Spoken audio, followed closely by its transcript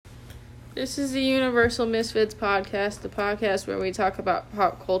This is the Universal Misfits podcast, the podcast where we talk about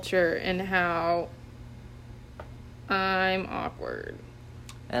pop culture and how I'm awkward.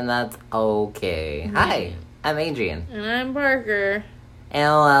 And that's okay. Hi, I'm Adrian. And I'm Parker.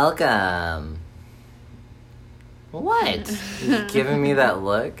 And welcome. What? You giving me that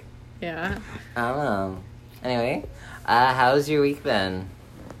look? Yeah. I don't know. Anyway, how's your week been?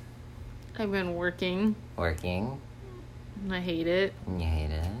 I've been working. Working? And I hate it. You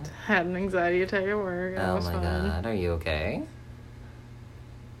hate it? Had an anxiety attack at work. It was Oh my fun. god, are you okay?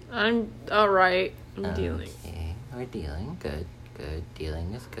 I'm alright. I'm dealing. Okay, we're dealing. Good, good.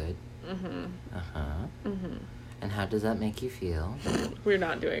 Dealing is good. Mm-hmm. Uh-huh. Mm-hmm. And how does that make you feel? We're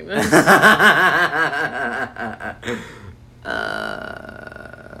not doing this.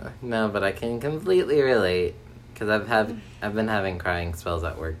 No, but I can completely relate. Because I've been having crying spells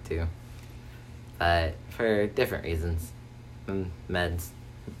at work too. But for different reasons. Meds.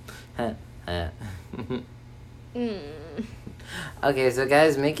 Okay, so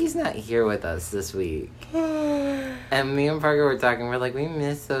guys, Mickey's not here with us this week. And me and Parker were talking, we're like, we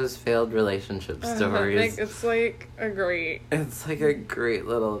miss those failed relationship stories. It's like a great... It's like a great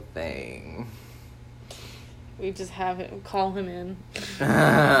little thing. We just have him, call him in.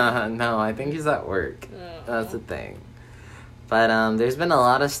 No, I think he's at work. Oh. That's the thing. But there's been a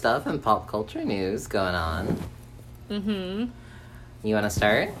lot of stuff in pop culture news going on. Mm-hmm. You want to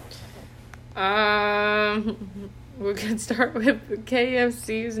start? We could start with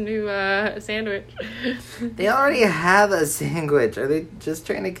KFC's new sandwich. They already have a sandwich. Are they just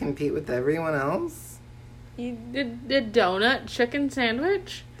trying to compete with everyone else? The donut chicken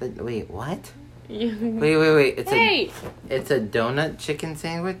sandwich? Wait, what? You... Wait. It's a donut chicken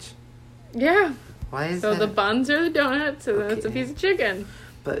sandwich? Yeah. Why is so that? the buns are the donuts, and then it's a Okay. piece of chicken.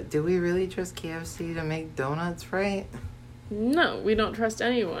 But do we really trust KFC to make donuts right? No, we don't trust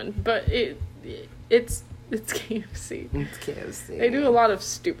anyone. But it's KFC. It's KFC. They do a lot of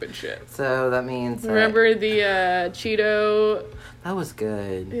stupid shit. So that means... Remember the Cheeto... That was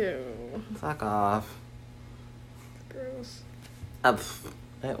good. Ew. Fuck off. Gross.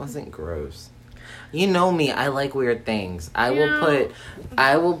 It wasn't gross. You know me, I like weird things. I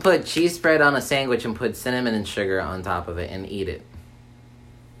will put cheese spread on a sandwich and put cinnamon and sugar on top of it and eat it.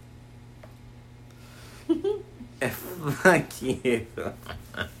 Fuck you.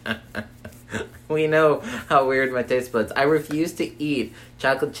 We know how weird my taste buds. I refuse to eat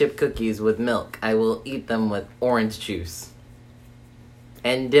chocolate chip cookies with milk. I will eat them with orange juice.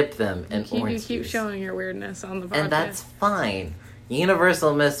 And dip them in orange juice. You keep showing your weirdness on the podcast. And that's fine.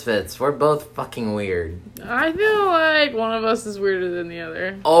 Universal Misfits. We're both fucking weird. I feel like one of us is weirder than the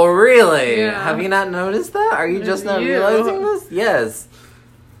other. Oh, really? Yeah. Have you not noticed that? Are you just not You. realizing this? Yes.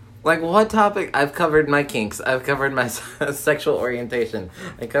 Like, what topic? I've covered my kinks. I've covered my sexual orientation.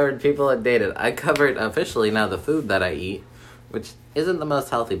 I covered people I dated. I covered, officially now, the food that I eat, which isn't the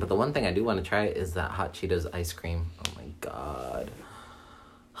most healthy, but the one thing I do want to try is that Hot Cheetos ice cream. Oh, my God.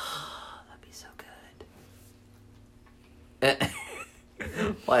 That'd be so good.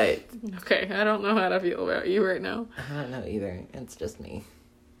 What? Okay, I don't know how to feel about you right now. I don't know either. It's just me.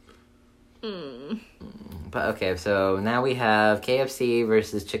 Mm. But okay, so now we have KFC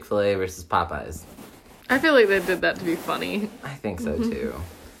versus Chick-fil-A versus Popeyes. I feel like they did that to be funny. I think so too.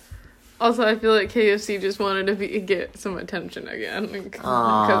 Also, I feel like KFC just wanted to get some attention again. Because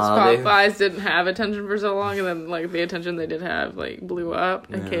Aw, Popeyes didn't have attention for so long, and then, like, the attention they did have, like, blew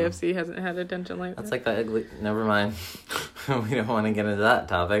up, and Yeah. KFC hasn't had attention like That's that. like the ugly... Never mind. We don't want to get into that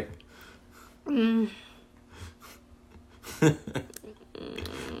topic. Mm.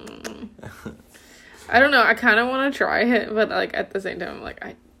 I don't know. I kind of want to try it, but, like, at the same time, I'm like,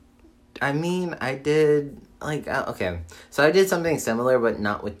 I mean, I did... Like, okay. So I did something similar, but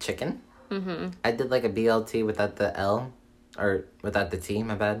not with chicken. Mm-hmm. I did like a BLT without the L. Or without the T,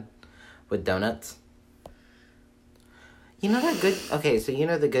 my bad. With donuts. You know that good... Okay, so you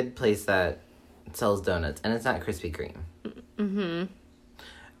know the good place that sells donuts, and it's not Krispy Kreme. Mm-hmm.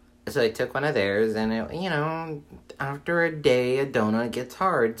 So I took one of theirs, and it, after a day, a donut gets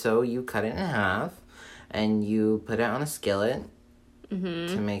hard, so you cut it in half, and you put it on a skillet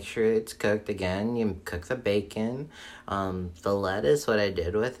to make sure it's cooked again. You cook the bacon. The lettuce, what I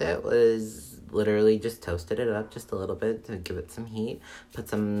did with it was literally just toasted it up just a little bit to give it some heat, put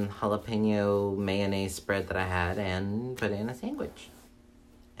some jalapeno mayonnaise spread that I had, and put it in a sandwich.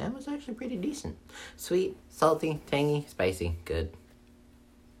 And it was actually pretty decent. Sweet, salty, tangy, spicy, good.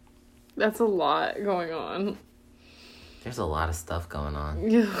 That's a lot going on. There's a lot of stuff going on.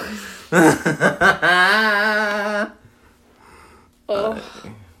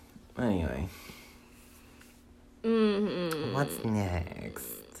 Anyway. Mm-hmm. What's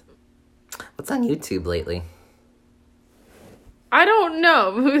next? What's on YouTube lately? I don't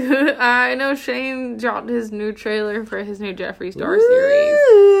know. I know Shane dropped his new trailer for his new Jeffree Star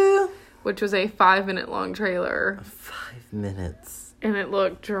series, which was a 5-minute long trailer. 5 minutes. And it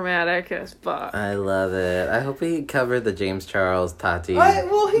looked dramatic as fuck. I love it. I hope we cover the James Charles Tati.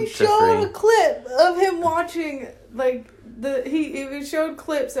 He showed a clip of him watching, like, he showed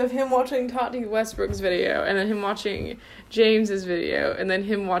clips of him watching Tati Westbrook's video, and then him watching James's video, and then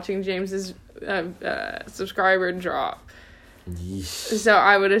him watching James's subscriber drop. Yeesh. So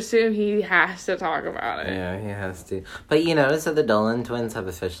I would assume he has to talk about it. Yeah, he has to. But you notice that the Dolan twins have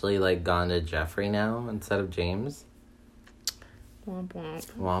officially, like, gone to Jeffree now instead of James? Womp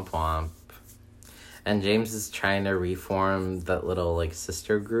womp. Womp womp. And James is trying to reform that little, like,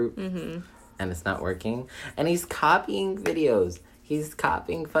 sister group. Mm-hmm. And it's not working. And he's copying videos. He's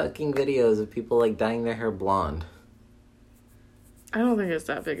copying fucking videos of people, like, dyeing their hair blonde. I don't think it's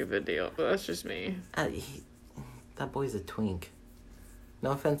that big of a deal, but that's just me. That boy's a twink.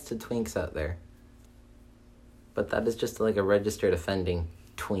 No offense to twinks out there. But that is just, like, a registered offending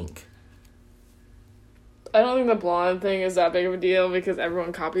twink. I don't think the blonde thing is that big of a deal because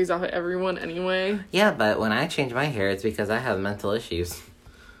everyone copies off of everyone anyway. Yeah, but when I change my hair, it's because I have mental issues.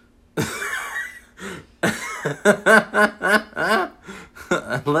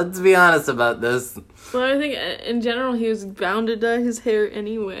 Let's be honest about this. Well, I think in general he was bound to dye his hair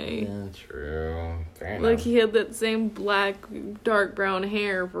anyway. Yeah, true. Fair enough. Like he had that same black, dark brown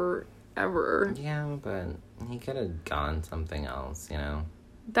hair forever. Yeah, but he could have gone something else, you know?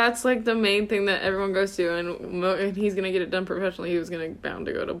 That's like the main thing that everyone goes to, and he's gonna get it done professionally. He was bound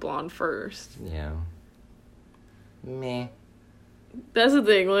to go to blonde first. Yeah. Meh. That's the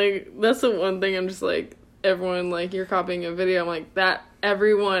thing. Like that's the one thing I'm just like everyone like you're copying a video. I'm like that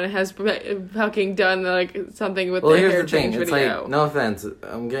everyone has fucking done like something with their hair change video. It's like, no offense,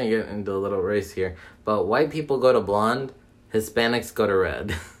 I'm gonna get into a little race here, but white people go to blonde, Hispanics go to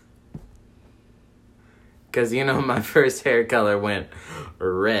red. Because, you know, my first hair color went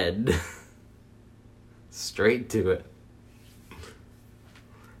red. Straight to it.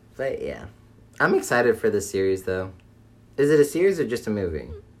 But, yeah. I'm excited for this series, though. Is it a series or just a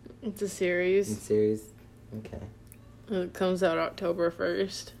movie? It's a series. It's a series? Okay. It comes out October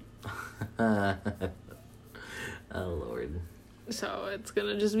 1st. Oh, Lord. So it's going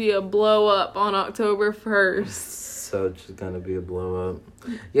to just be a blow up on October 1st. So it's just gonna be a blow up.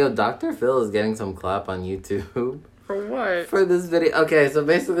 Yo, Dr. Phil is getting some clap on YouTube. For what? For this video. Okay, so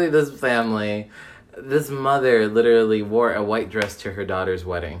basically this family, this mother literally wore a white dress to her daughter's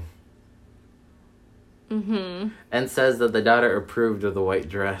wedding. Mm-hmm. And says that the daughter approved of the white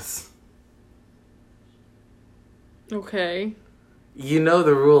dress. Okay. You know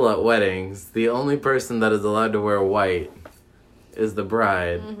the rule at weddings. The only person that is allowed to wear white is the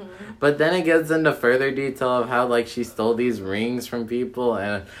bride. Mm-hmm. But then it gets into further detail of how, like, she stole these rings from people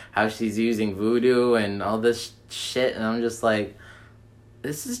and how she's using voodoo and all this shit. And I'm just like,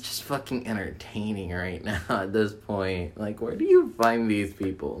 this is just fucking entertaining right now at this point. Like, where do you find these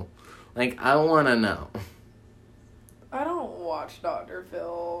people? Like, I want to know. I don't watch Dr.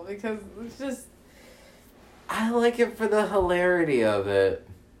 Phil because it's just... I like it for the hilarity of it.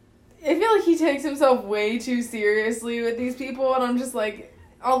 I feel like he takes himself way too seriously with these people, and I'm just like...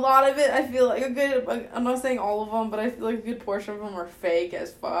 A lot of it, I feel like I'm not saying all of them, but I feel like a good portion of them are fake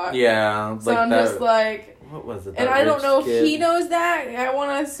as fuck. Yeah. So I'm just like... What was it? And I don't know if he knows that. I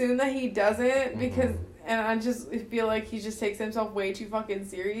want to assume that he doesn't, because... Mm-hmm. And I just feel like he just takes himself way too fucking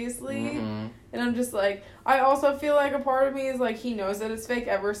seriously. Mm-hmm. And I'm just like... I also feel like a part of me is like, he knows that it's fake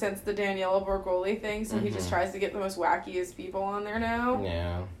ever since the Daniela Borgoli thing, so he just tries to get the most wackiest people on there now.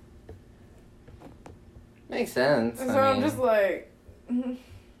 Yeah. Makes sense. And so I'm just like...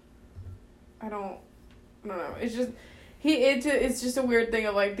 I don't know. It's just it's just a weird thing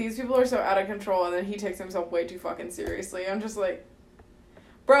of like these people are so out of control, and then he takes himself way too fucking seriously. I'm just like,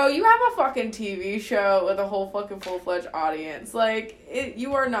 bro, you have a fucking TV show with a whole fucking full-fledged audience. Like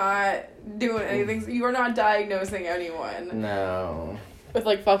you are not doing anything. You are not diagnosing anyone. No. With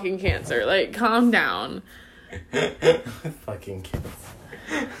like fucking cancer. Like calm down. Fucking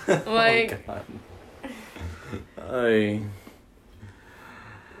cancer. Like. Oh, God.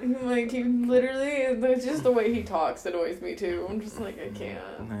 Like, he literally, it's just the way he talks annoys me, too. I'm just like, I can't.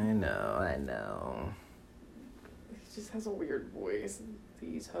 I know. He just has a weird voice.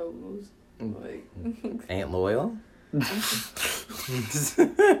 These hoes. Like... Ain't loyal?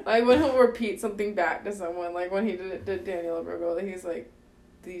 Like, when he'll repeat something back to someone, like when he did Daniela Brogoli, he's like,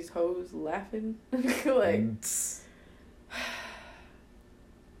 these hoes laughing? Like...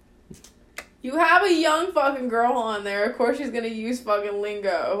 You have a young fucking girl on there. Of course she's gonna use fucking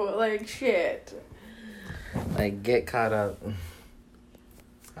lingo. Like, shit. Like, get caught up.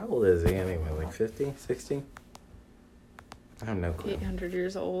 How old is he anyway? Like 50? 60? I have no clue. 800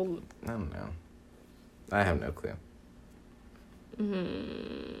 years old. I don't know. I have no clue.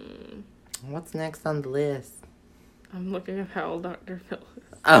 What's next on the list? I'm looking at how old Dr. Phil is.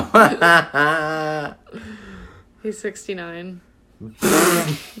 Oh. He's 69.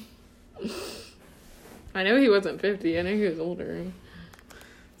 I know he wasn't 50. I know he was older.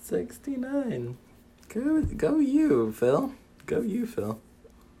 69. Go you, Phil. Go you, Phil.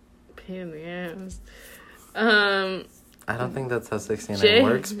 Pain in the ass. I don't think that's how 69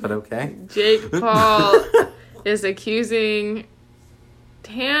 works, but okay. Jake Paul is accusing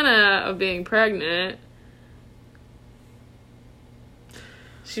Tana of being pregnant.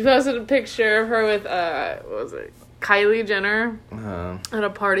 She posted a picture of her with, what was it? Kylie Jenner at a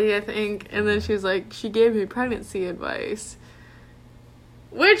party, I think. And then she was like, she gave me pregnancy advice.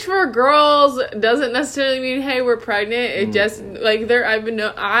 Which for girls doesn't necessarily mean, hey, we're pregnant. It just, like,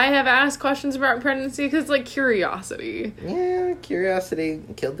 I have asked questions about pregnancy because, like, curiosity. Yeah, curiosity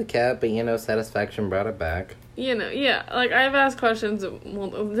killed the cat, but, satisfaction brought it back. Yeah. Like, I've asked questions.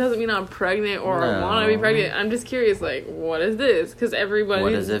 Well, it doesn't mean I'm pregnant or want to be pregnant. I'm just curious, like, what is this? Because everybody...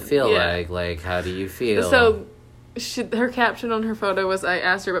 What does it feel like? Like, how do you feel? So, her caption on her photo was, I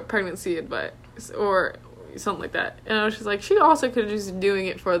asked her about pregnancy advice, or something like that. And I was just like, she also could have just doing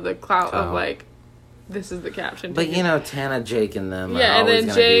it for the clout of, like, this is the caption. But, Tana, Jake, and them yeah, are and always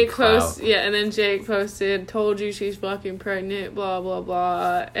then Jake posted, told you she's fucking pregnant, blah, blah,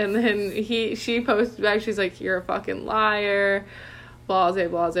 blah. And then she posted back, she's like, you're a fucking liar, blase,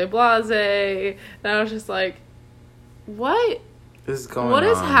 blase, blase. And I was just like, what? This is going on. What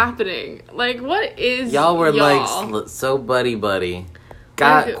is happening? Like, what is y'all were, like, so buddy.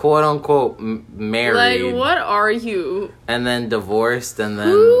 Got, like, quote-unquote, married. Like, what are you? And then divorced, and then...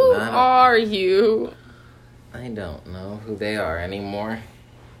 Who are you? I don't know who they are anymore.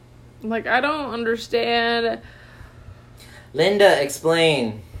 Like, I don't understand. Linda,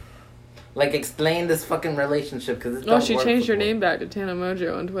 explain. Like, explain this fucking relationship, because it's she changed her name back to Tana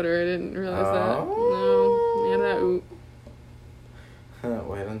Mojo on Twitter. I didn't realize that. No. Yeah, that oop.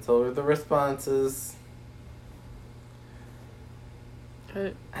 Wait until the responses.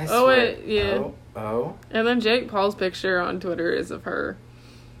 I swear. Wait, yeah. Oh. And then Jake Paul's picture on Twitter is of her.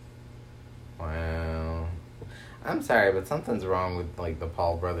 Wow. I'm sorry, but something's wrong with, like, the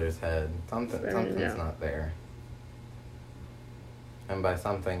Paul brothers' head. Something's not there. And by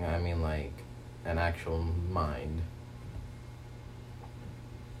something, I mean, like, an actual mind.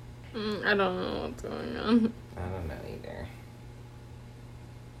 I don't know what's going on. I don't know either.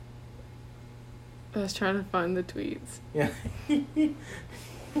 I was trying to find the tweets. Yeah.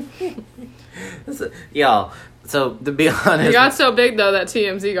 Y'all, so to be honest... It got so big, though, that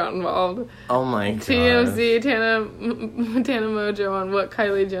TMZ got involved. Oh, my God. TMZ, Tana Mojo on what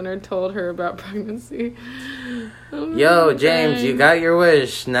Kylie Jenner told her about pregnancy. Yo, James, you got your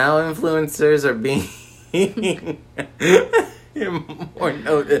wish. Now influencers are being more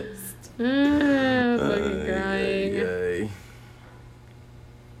noticed. Fucking crying.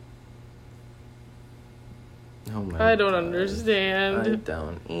 Oh my I don't understand. I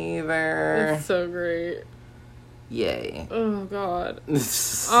don't either. It's so great. Yay. Oh, God.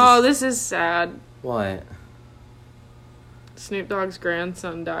 Oh, this is sad. What? Snoop Dogg's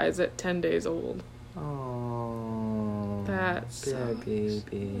grandson dies at 10 days old. Oh. That's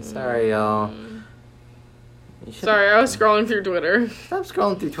baby. Sorry, y'all. Sorry, I was scrolling through Twitter. Stop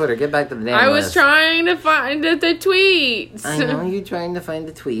scrolling through Twitter. Get back to the damn I was list. trying to find the tweets. I know you're trying to find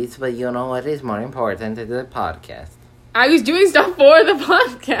the tweets, but you know what is more important than the podcast. I was doing stuff for the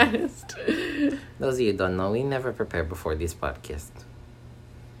podcast. Those of you who don't know, we never prepare before this podcast.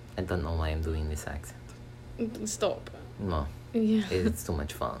 I don't know why I'm doing this accent. Stop. No. Yeah. It's too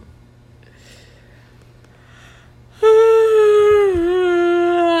much fun.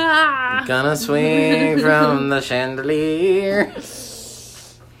 Gonna swing from the chandelier.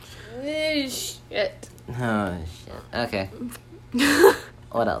 Shit. Oh, shit. Okay.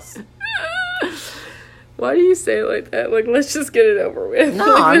 What else? Why do you say it like that? Like, let's just get it over with. No,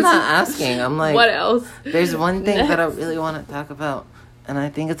 like, I'm not asking. I'm like... What else? There's one thing that I really want to talk about, and I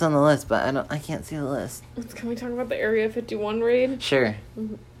think it's on the list, but I can't see the list. Can we talk about the Area 51 raid? Sure.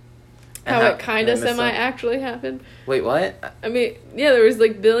 Mm-hmm. How it kind of semi-actually happened. Wait, what? I mean, yeah, there was,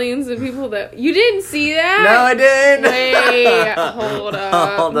 like, billions of people that... You didn't see that? No, I didn't! Wait, hold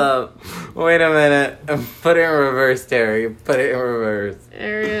up. Hold up. Wait a minute. Put it in reverse, Terry. Put it in reverse.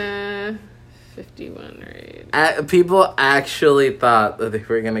 Area 51 raid. People actually thought that they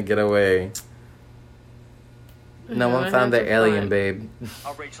were going to get away No one found the alien babe.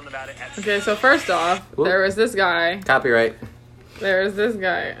 Okay, so first off, Whoop. there was this guy. Copyright. There was this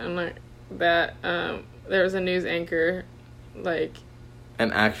guy, and like that. There was a news anchor, like.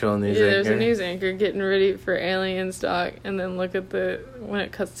 An actual news Yeah, anchor. there's a news anchor getting ready for alien stock, and then look at when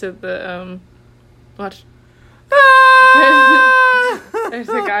it cuts to the watch. There's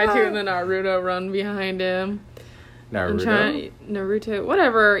a guy doing the Naruto run behind him. Naruto,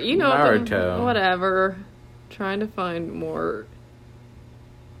 whatever, you know. Naruto. Whatever. Trying to find more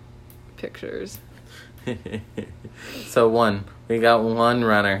pictures. So we got one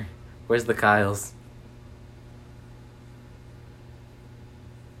runner. Where's the Kyles?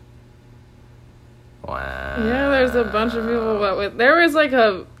 Wow. Yeah, there's a bunch of people, but there was like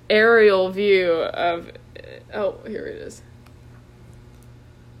a aerial view of. Oh, here it is.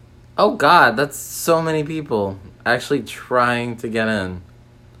 Oh God, that's so many people actually trying to get in.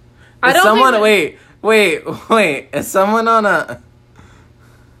 I don't someone think wait. Is someone on a?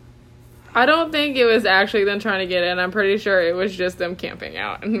 I don't think it was actually them trying to get in. I'm pretty sure it was just them camping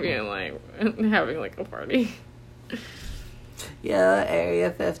out and being like having like a party. Yeah,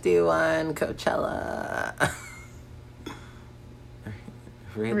 Area 51, Coachella.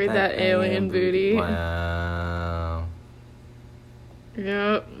 Read that alien booty. Wow.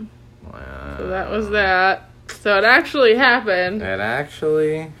 Yep. Wow. So that was that. So it actually happened. It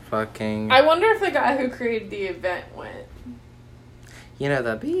actually fucking. I wonder if the guy who created the event went. You know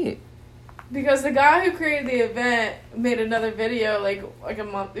that beat. Because the guy who created the event made another video like a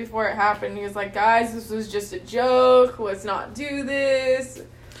month before it happened. He was like, guys, this was just a joke. Let's not do this.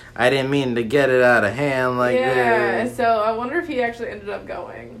 I didn't mean to get it out of hand like yeah, this. so I wonder if he actually ended up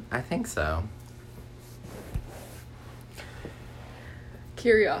going. I think so.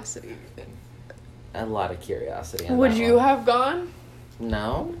 Curiosity. A lot of curiosity. On Would that you one. have gone?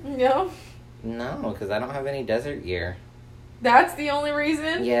 No. No? No, because I don't have any desert gear. That's the only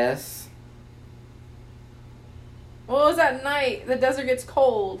reason? Yes. What was at night? The desert gets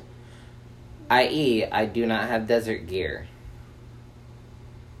cold. I.e., I do not have desert gear.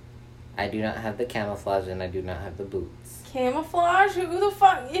 I do not have the camouflage and I do not have the boots. Camouflage? Who the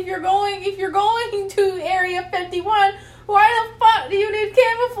fuck? If you're going to Area 51, why the fuck do you need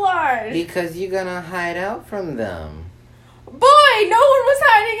camouflage? Because you're gonna hide out from them. Boy, no one was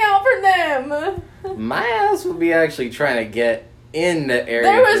hiding out from them. My ass would be actually trying to get in the area.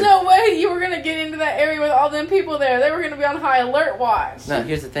 There was no way you were gonna get into that area with all them people there. They were gonna be on high alert watch. No,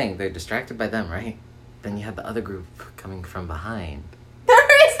 here's the thing. They're distracted by them, right? Then you have the other group coming from behind.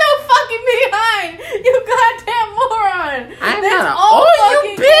 There is no fucking behind! You goddamn moron! I'm That's not. all Oh,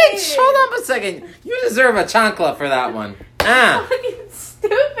 you fucking bitch! it. Hold up a second. You deserve a chancla for that one. Ah. Fucking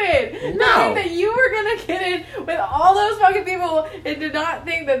stupid! No. To think that you were gonna get in with all those fucking people and did not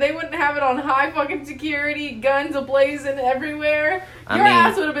think that they wouldn't have it on high fucking security, guns ablazing everywhere. Your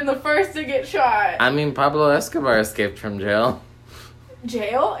ass would have been the first to get shot. I mean, Pablo Escobar escaped from jail.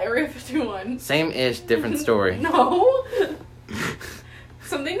 Jail? Area 51. Same-ish, different story. No.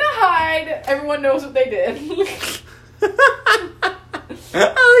 Something to hide. Everyone knows what they did. I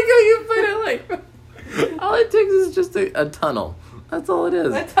like how you put it like... All it takes is just a tunnel. That's all it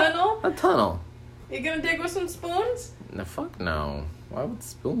is. A tunnel? A tunnel. You gonna dig with some spoons? No, fuck no. Why with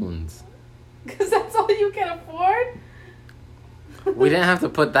spoons? Because that's all you can afford? We didn't have to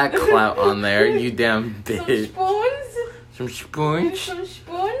put that clout on there, you damn Some bitch. spoons? Some spoons? Some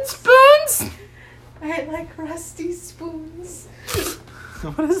spoons? Spoons? I like rusty spoons.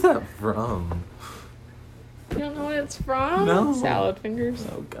 What is that from? You don't know what it's from? No. Salad fingers.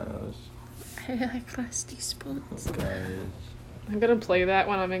 Oh gosh. I like rusty spoons. Oh gosh. I'm gonna play that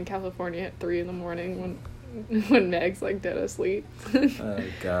when I'm in California at 3 a.m. when Meg's like dead asleep. Oh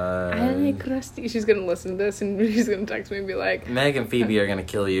god. I like rusty. She's gonna listen to this and she's gonna text me and be like, Meg and Phoebe are gonna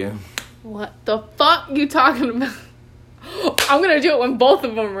kill you. "What the fuck you talking about?" I'm gonna do it when both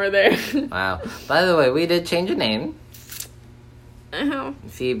of them are there. Wow. By the way, we did change a name. Oh.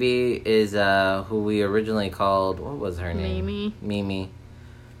 Phoebe is who we originally called. What was her name? Mimi. Mimi.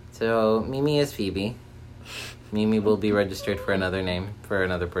 So Mimi is Phoebe. Mimi will be registered for another name for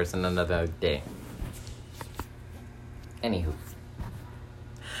another person another day. Anywho,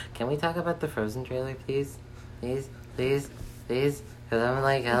 can we talk about the Frozen trailer, please? Please, please, please? Because I'm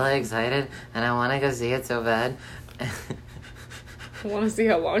like hella excited and I want to go see it so bad. I want to see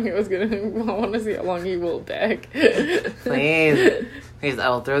how long it was gonna. I want to see how long he will beg. Please, please, I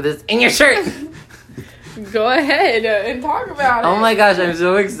will throw this in your shirt. Go ahead and talk about it. Oh my gosh, I'm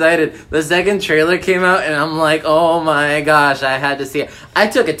so excited. The second trailer came out and I'm like, oh my gosh, I had to see it. I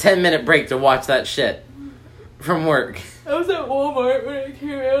took a 10-minute break to watch that shit from work. I was at Walmart when it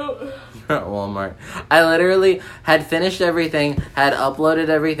came out. at Walmart. I literally had finished everything, had uploaded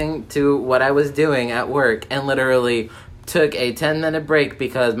everything to what I was doing at work, and literally took a 10-minute break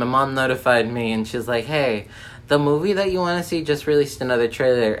because my mom notified me, and she's like, hey, the movie that you want to see just released another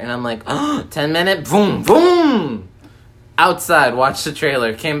trailer. And I'm like, oh, 10 minute, boom, boom! Outside, watched the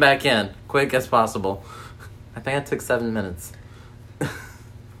trailer, came back in, quick as possible. I think it took 7 minutes.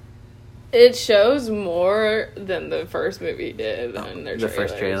 It shows more than the first movie did in their trailers. The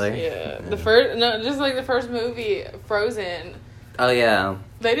first trailer? Yeah. The first, no, just like the first movie, Frozen. Oh, yeah.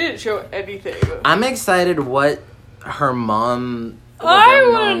 They didn't show anything. I'm excited what her mom... I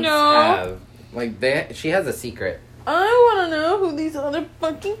want to know. Have. Like, she has a secret. I want to know who these other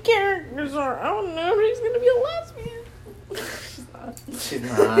fucking characters are. I don't know if she's going to be a lesbian. She's not.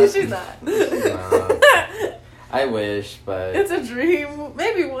 She's not. She's not. I wish, but... It's a dream.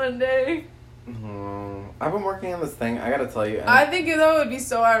 Maybe one day. I've been working on this thing. I gotta tell you. I think, though, it would be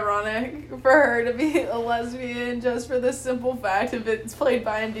so ironic for her to be a lesbian just for the simple fact if it's played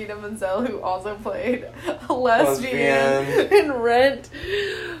by Idina Menzel, who also played a lesbian. In Rent.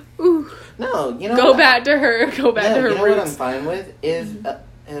 Ooh. No, you know Go back to her roots. You know what I'm fine with? Is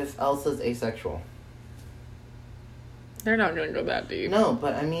if Elsa's asexual. They're not gonna go that deep. No,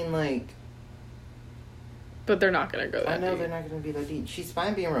 but I mean, like... But they're not gonna go that deep. I know they're not gonna be that deep. She's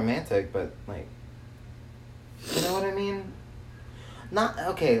fine being romantic, but, like... You know what I mean?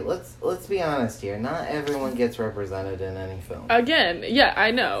 Okay, let's be honest here. Not everyone gets represented in any film. Again, yeah, I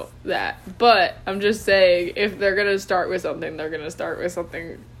know that. But I'm just saying, if they're gonna start with something, they're gonna start with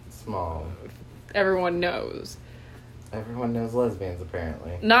something... Small. Everyone knows. Everyone knows lesbians,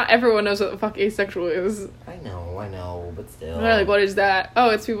 apparently. Not everyone knows what the fuck asexual is. I know, but still. And they're like, what is that?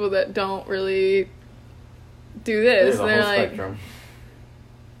 Oh, it's people that don't really do this. There's and a they're whole like... spectrum.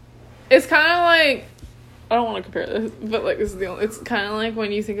 It's kind of like... I don't want to compare this, but, like, this is the only... It's kind of like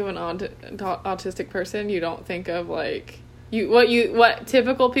when you think of an autistic person, you don't think of, like... What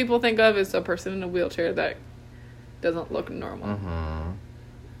typical people think of is a person in a wheelchair that doesn't look normal. Mm-hmm.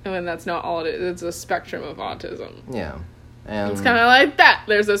 And when that's not all it is, it's a spectrum of autism. Yeah. And it's kind of like that.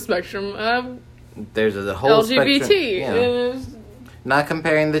 There's a spectrum of there's a whole LGBT. Yeah. Not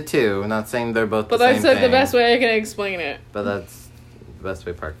comparing the two. Not saying they're both but the same that's like thing. the best way I can explain it. But that's the best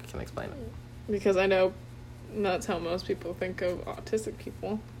way Parker can explain it. Because I know that's how most people think of autistic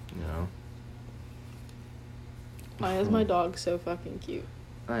people. You know. Why is my dog so fucking cute?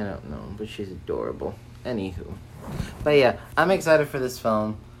 I don't know, but she's adorable. Anywho. But yeah, I'm excited for this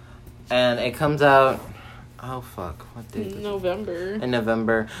film. And it comes out... Oh, fuck. What date? November. In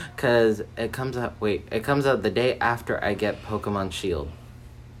November. Because it comes out... Wait. It comes out the day after I get Pokemon Shield.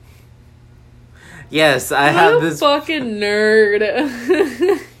 Yes, I have this... fucking nerd.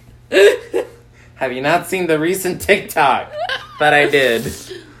 Have you not seen the recent TikTok that I did?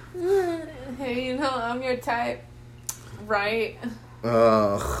 Hey, you know, I'm your type. Right?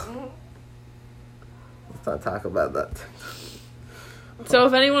 Ugh. Let's not talk about that. So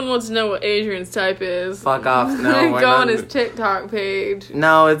if anyone wants to know what Adrian's type is... Fuck off. No, go on his TikTok page.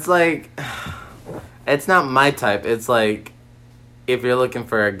 No, it's like... It's not my type. It's like... If you're looking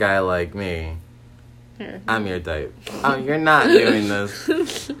for a guy like me... Here. I'm your type. Oh, you're not doing this.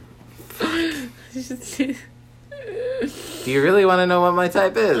 Do you really want to know what my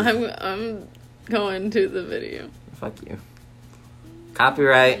type is? I'm going to the video. Fuck you.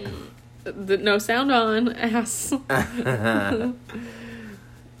 Copyright. No sound on, ass.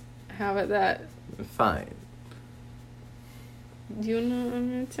 How about that? Fine. Do you know what I'm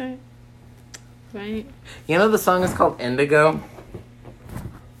gonna say? Right? You know the song is called Indigo?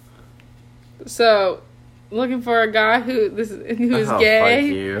 So, looking for a guy who's gay,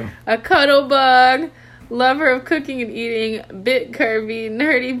 fuck you. a cuddle bug, lover of cooking and eating, bit curvy,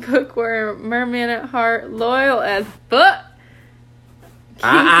 nerdy bookworm, merman at heart, loyal as fuck.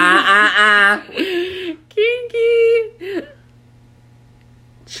 Kinky.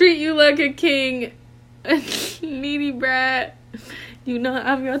 Treat you like a king. Needy brat. You know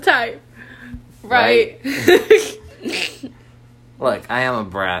I'm your type. Right. Look, I am a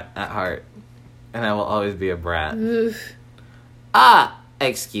brat at heart. And I will always be a brat. Oof.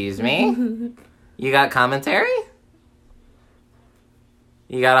 Excuse me? You got commentary?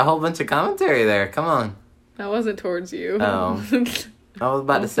 You got a whole bunch of commentary there. Come on. That wasn't towards you. Oh. I was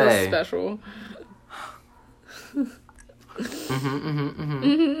about to say. Special. Wait,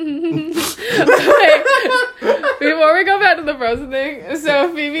 before we go back to the Frozen thing,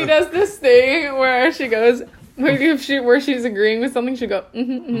 so Phoebe does this thing where she goes, Maybe if where she's agreeing with something, she'd go,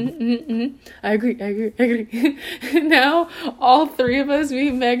 I agree. Now, all three of us, me,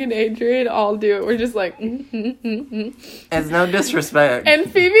 Meg, and Adrian, all do it. We're just like, It's no disrespect. And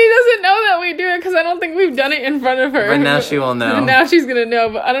Phoebe doesn't know that we do it because I don't think we've done it in front of her. But now she will know. Now she's gonna know.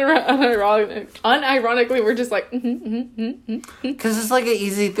 But unironically, we're just like, Because it's like an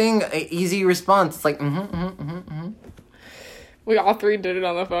easy thing, an easy response. It's like, We all three did it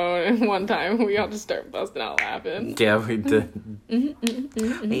on the phone, and one time we all just started busting out laughing. Yeah, we did.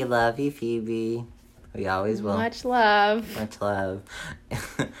 We love you, Phoebe. We always will. Much love. Much love.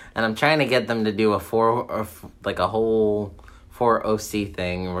 And I'm trying to get them to do a whole 4OC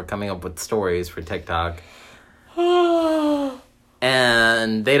thing. We're coming up with stories for TikTok.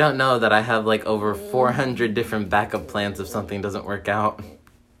 And they don't know that I have like over 400 different backup plans if something doesn't work out.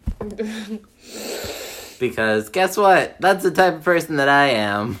 Because guess what? That's the type of person that I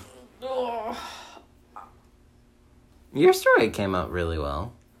am. Your story came out really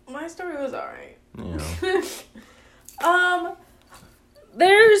well. My story was alright. Yeah.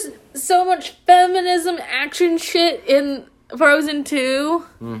 There's so much feminism action shit in Frozen 2.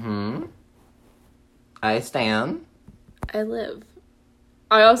 Mm-hmm. I stand. I live.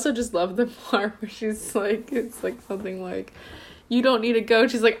 I also just love the part where she's like, it's like something like, you don't need to go.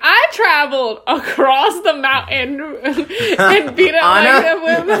 She's like, I traveled across the mountain and beat up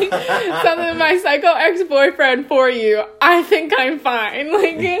like something with my psycho ex-boyfriend for you. I think I'm fine.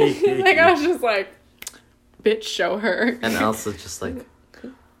 Like I was just like, bitch, show her. And Elsa's just like,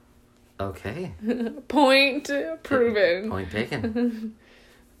 okay. Point proven. Point taken.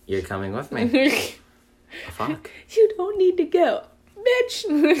 You're coming with me. Fuck. You don't need to go. Bitch.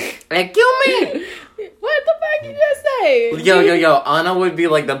 Hey, kill me. What the fuck you just say? Yo. Anna would be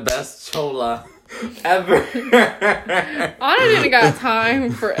like the best chola ever. Anna didn't got time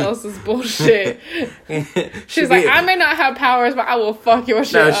for Elsa's bullshit. She's like, I may not have powers, but I will fuck your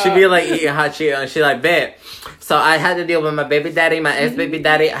shit up. She'd be like eating hot Cheetos. She's like, babe. So I had to deal with my baby daddy, my ex-baby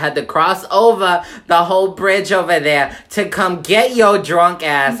daddy. I had to cross over the whole bridge over there to come get your drunk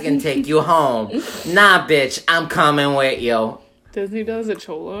ass and take you home. Nah, bitch, I'm coming with you. Disney does a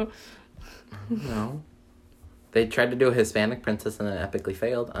chola. No. They tried to do a Hispanic princess and it epically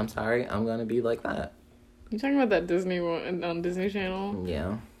failed. I'm sorry. I'm going to be like that. You talking about that Disney one on Disney Channel?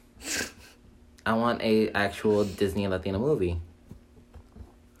 Yeah. I want a actual Disney Latino movie.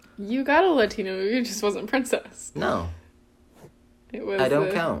 You got a Latino movie, it just wasn't Princess. No. It was. I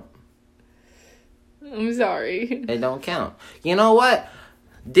don't count. I'm sorry. It don't count. You know what?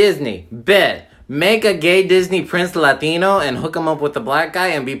 Disney, bet. Make a gay Disney prince Latino and hook him up with a black guy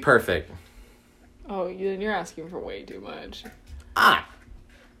and be perfect. Oh, you're asking for way too much.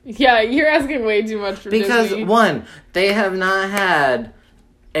 Yeah, you're asking way too much for because, Disney. One, they have not had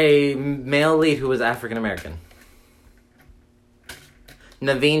a male lead who was African American.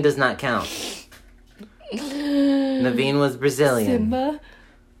 Naveen does not count. Naveen was Brazilian. Simba?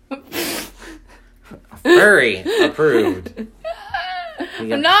 Furry approved.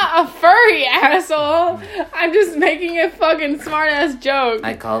 I'm not a furry, asshole. I'm just making a fucking smart ass joke.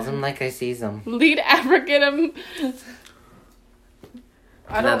 I calls him like I sees him. Lead African. No,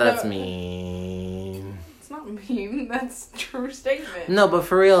 that's mean. It's not mean. That's a true statement. No, but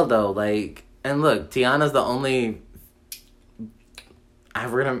for real though, like, and look, Tiana's the only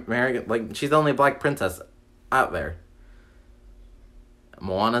African American, like, she's the only black princess out there.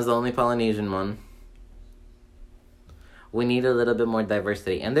 Moana's the only Polynesian one. We need a little bit more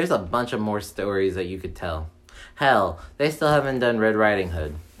diversity. And there's a bunch of more stories that you could tell. Hell, they still haven't done Red Riding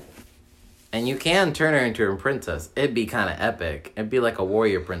Hood. And you can turn her into a princess. It'd be kind of epic. It'd be like a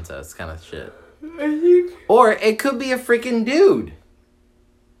warrior princess kind of shit. Or it could be a freaking dude.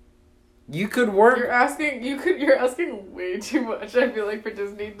 You could work... You're asking way too much, I feel like, for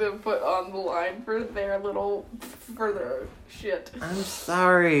Disney to put on the line for their shit. I'm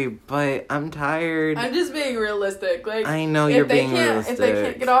sorry, but I'm tired. I'm just being realistic. Like, I know you're being realistic. If they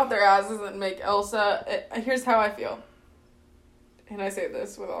can't get off their asses and make Elsa... here's how I feel. And I say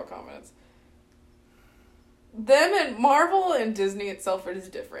this with all confidence. Them and Marvel and Disney itself is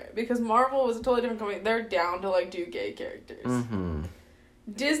different. Because Marvel was a totally different company. They're down to, like, do gay characters. Mm-hmm.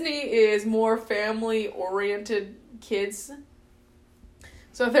 Disney is more family-oriented kids.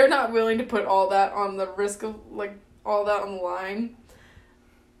 So if they're not willing to put all that on the risk of, like, all that on the line,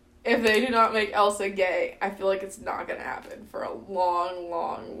 if they do not make Elsa gay, I feel like it's not going to happen for a long,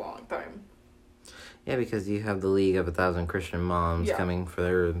 long, long time. Yeah, because you have the League of 1,000 Christian Moms coming for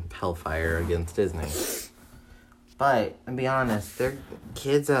their hellfire against Disney. But, to be honest, there are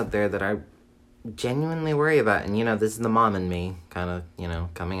kids out there that I genuinely worry about. And, you know, this is the mom in me kind of, you know,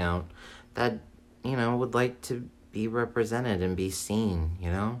 coming out. That would like to be represented and be seen,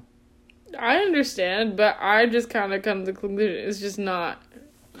 I understand, but I just kind of come to the conclusion it's just not.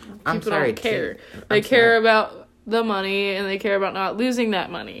 People don't care. They care about the money, and they care about not losing that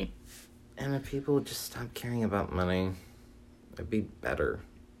money. And if people would just stop caring about money, it'd be better.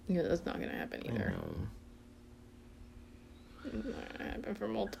 Yeah, that's not gonna happen either. It's not gonna happen for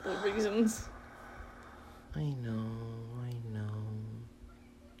multiple reasons. I know.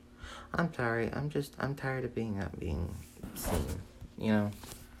 I'm sorry. I'm tired of being seen,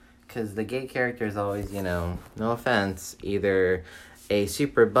 Because the gay character is always, no offense, either a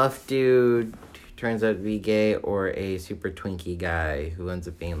super buff dude who turns out to be gay or a super twinky guy who ends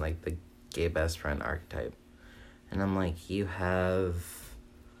up being, like, the gay best friend archetype. And I'm like, you have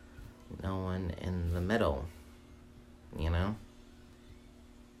no one in the middle,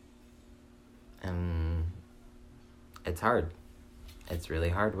 And it's hard. It's really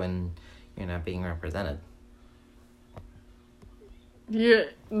hard when you're not being represented. Yeah,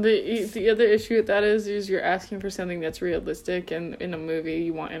 the other issue with that is you're asking for something that's realistic, and in a movie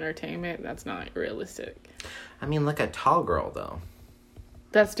you want entertainment. That's not realistic. I mean, look at Tall Girl, though.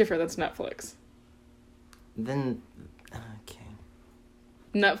 That's different. That's Netflix. Then, okay.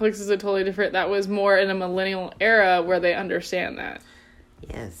 Netflix is a totally different... That was more in a millennial era where they understand that.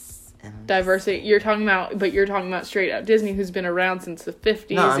 Yes. Diversity. You're talking about straight up Disney, who's been around since the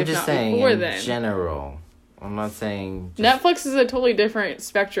 50s, no, I'm if just not saying before in then. General. I'm not saying... Netflix is a totally different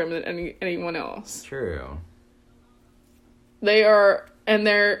spectrum than anyone else. True. They are... And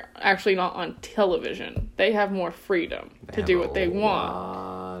they're actually not on television. They have more freedom to do what they want. A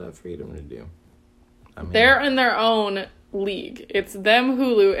lot of freedom to do. I mean, they're in their own league. It's them,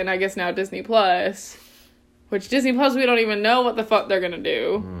 Hulu, and I guess now Disney Plus. Which Disney Plus, we don't even know what the fuck they're gonna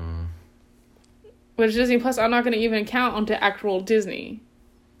do. Which Disney Plus, I'm not gonna even count onto actual Disney.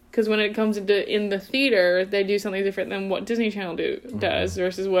 Because when it comes in the theater, they do something different than what Disney Channel does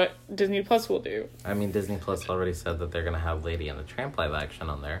versus what Disney Plus will do. I mean, Disney Plus already said that they're going to have Lady and the Tramp live action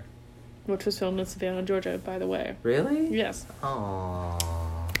on there. Which was filmed in Savannah, Georgia, by the way. Really? Yes. Oh.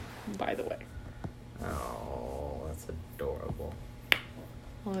 By the way. Oh, that's adorable.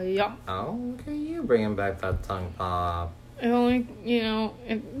 Yeah. Oh, okay, you bringing back that tongue pop. It only,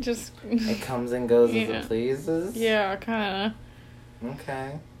 it just... It comes and goes as it pleases? Yeah, kind of.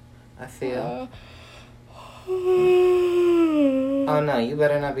 Okay. I feel. Oh no, you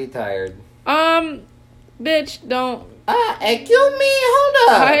better not be tired. Bitch, don't. Excuse me, hold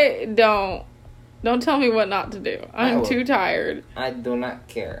up. Don't tell me what not to do. I'm too tired. I do not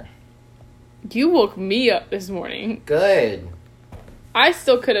care. You woke me up this morning. Good. I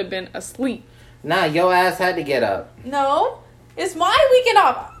still could have been asleep. Nah, your ass had to get up. No, it's my weekend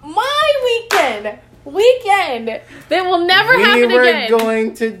off. My weekend. They will never happen again. We were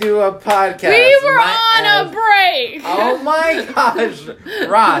going to do a podcast. We were on a break. Oh my gosh.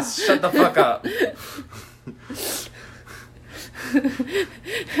 Ross, shut the fuck up.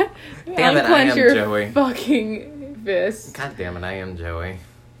 Damn it, I am Joey. Fucking fist. God damn it, I am Joey.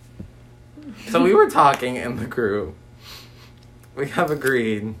 So we were talking in the group. We have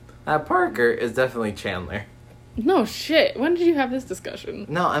agreed that Parker is definitely Chandler. No shit. When did you have this discussion?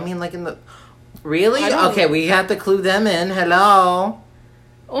 No, I mean like in the... Really? Okay, we have to clue them in. Hello?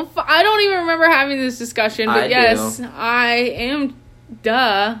 Well, I don't even remember having this discussion, but yes, do. I am.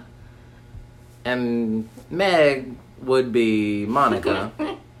 Duh. And Meg would be Monica.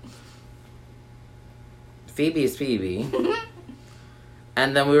 Phoebe is Phoebe.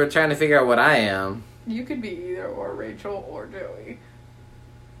 And then we were trying to figure out what I am. You could be either or Rachel or Joey.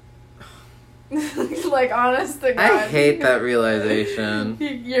 Like, honest to God. I hate that realization.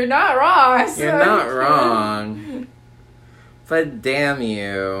 You're not Ross. You're not wrong. But damn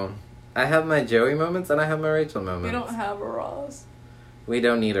you. I have my Joey moments and I have my Rachel moments. We don't have a Ross. We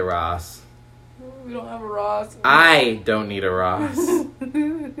don't need a Ross. We don't have a Ross. I don't need a Ross.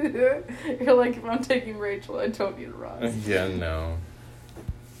 You're like, if I'm taking Rachel, I don't need a Ross. Yeah, no.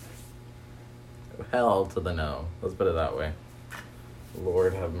 Hell to the no. Let's put it that way.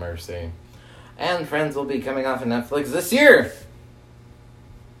 Lord have mercy. And Friends will be coming off of Netflix this year.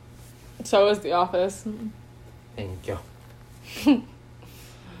 So is The Office. Thank you.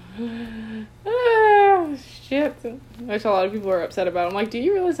 Shit. Which a lot of people are upset about. I'm like, do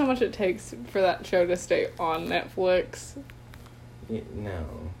you realize how much it takes for that show to stay on Netflix? No.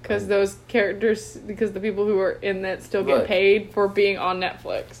 Because those characters, because the people who are in that still get paid for being on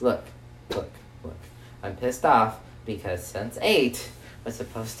Netflix. Look. I'm pissed off because Sense8 was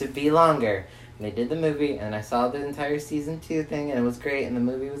supposed to be longer. And they did the movie, and I saw the entire season 2 thing, and it was great, and the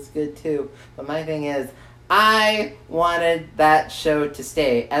movie was good too. But my thing is, I wanted that show to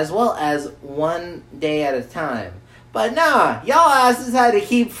stay, as well as one day at a time. But nah, y'all asses had to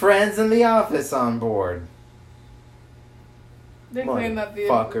keep Friends in the Office on board. They claimed that the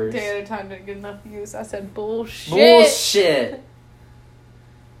Fuckers. day at a time didn't get enough views. I said bullshit. Bullshit.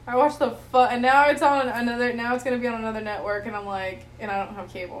 I watched the and now it's on another. Now it's gonna be on another network, and I'm like, and I don't have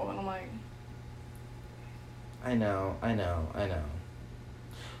cable, and I'm like, I know.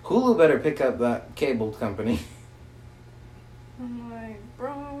 Hulu better pick up that cable company. I'm like,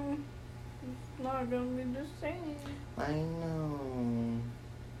 bro, it's not gonna be the same. I know.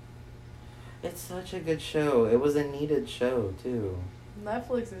 It's such a good show. It was a needed show, too.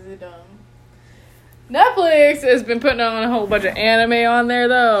 Netflix is dumb. Netflix has been putting on a whole bunch of anime on there,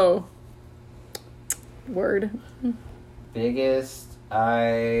 though. Word. Biggest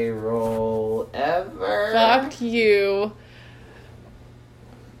eye roll ever. Fuck you.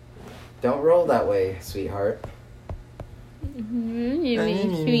 Don't roll that way, sweetheart. We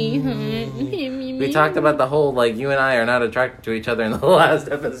talked about the whole, like, you and I are not attracted to each other in the last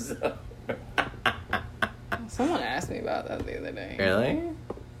episode. Someone asked me about that the other day. Really?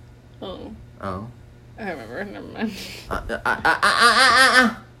 Oh. Oh. I remember. Never mind.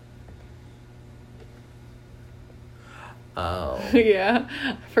 Oh. Yeah.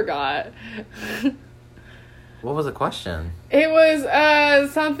 I forgot. What was the question? It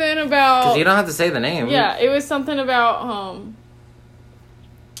was something about... Because you don't have to say the name. Yeah, it was something about...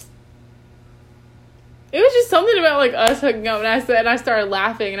 It was just something about, like, us hooking up, and I started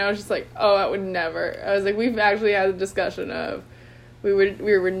laughing, and I was just like, oh, I would never. I was like, we've actually had a discussion of we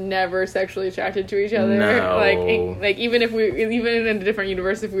were never sexually attracted to each other. No. Like even in a different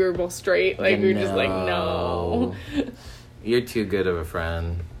universe, if we were both straight, like, we were just like, no. You're too good of a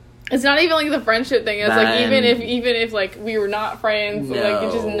friend. It's not even, like, the friendship thing. It's, like, even if, like, we were not friends, No. like,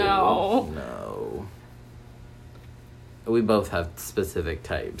 you just know. No. We both have specific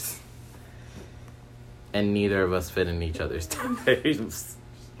types. And neither of us fit in each other's types.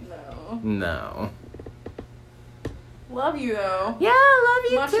 No. Love you, though. Yeah, love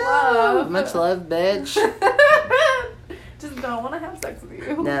you Much too. love. Much love, bitch. Just don't want to have sex with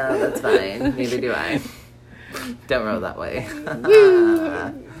you. No, that's fine. Neither do I. Don't roll that way.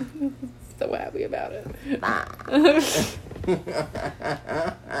 So happy about it.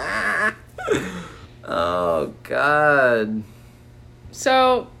 Oh, God.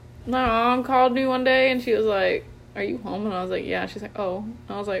 So, my mom called me one day and she was like, are you home? And I was like, yeah. She's like, oh. And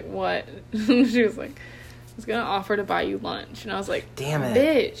I was like, what? She was like, I was going to offer to buy you lunch. And I was like, damn it.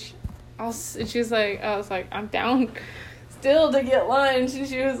 Bitch. And she was like, I was like, I'm down still to get lunch. And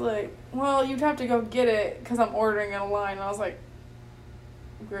she was like, well, you'd have to go get it because I'm ordering in a line. And I was like,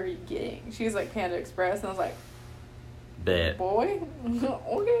 where are you getting? She was like, Panda Express. And I was like, Bet. boy?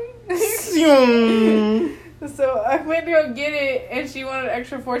 Okay. Zoom. So I went to go get it, and she wanted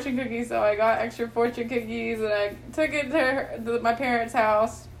extra fortune cookies, so I got extra fortune cookies, and I took it to my parents'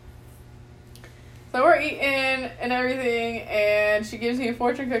 house. So we're eating and everything, and she gives me a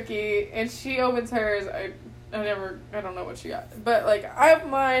fortune cookie, and she opens hers. I don't know what she got, but, like, I have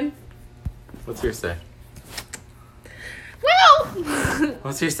mine. What's your say? Well!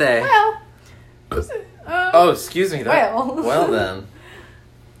 What's your say? Well. Oh, excuse me. Well then.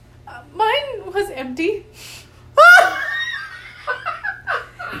 Mine was empty.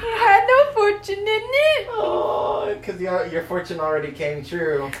 It had no fortune in it. Oh, because your fortune already came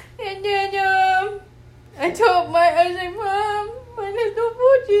true. And then I was like, Mom, mine has no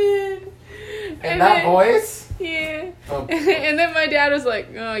fortune. In that voice? Yeah. Oh. And then my dad was like,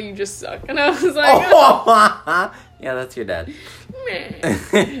 oh, you just suck. And I was like, oh. Yeah, that's your dad.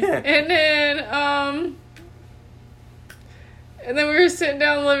 And then we were sitting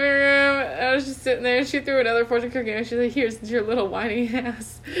down in the living room, and I was just sitting there, and she threw another fortune cookie, and she's like, here's your little whiny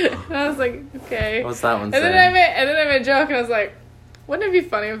ass. And I was like, okay. What's that one and say? then I made a joke, and I was like, wouldn't it be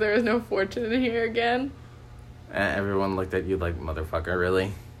funny if there was no fortune in here again? And everyone looked at you like, motherfucker,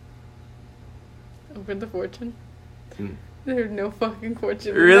 really? Open the fortune. Mm. There's no fucking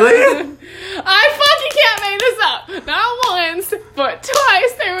fortune. Really? I fucking can't make this up. Not once, but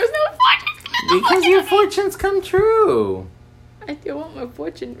twice. There was no fortune. Because your fortunes come true. I still want my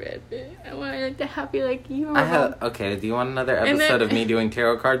fortune read. I want it to happy like you. Okay, do you want another episode of me doing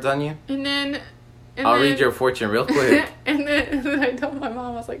tarot cards on you? And then I'll read your fortune real quick. and then I told my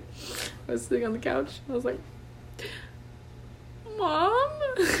mom, I was like, I was sitting on the couch. I was like, Mom?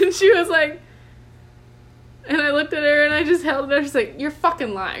 She was like, and I looked at her and I just held it. She's like, you're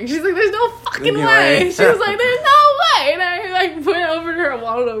fucking lying. She's like, there's no fucking way. She was like, there's no way. And I like went over to her,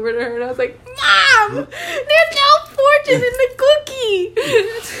 waddled over to her, and I was like, Mom, there's no fortune in the cookie.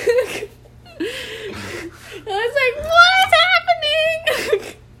 I was like, what is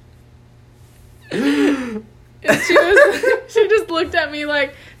happening? And she just looked at me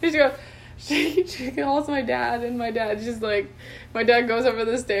like, she calls my dad, and my dad goes over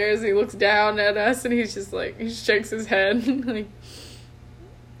the stairs, he looks down at us, and he's just like, he shakes his head, like,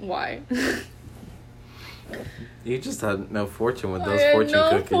 why? You just had no fortune with those fortune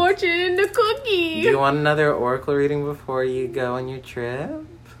cookies. No fortune in the cookie. Do you want another oracle reading before you go on your trip?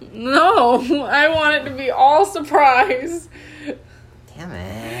 No, I want it to be all surprise. Damn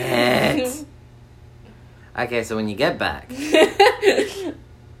it. Okay, so when you get back.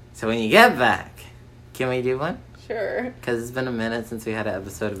 Can we do one? Sure. Because it's been a minute since we had an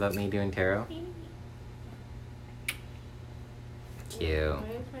episode about me doing tarot. Cute. Why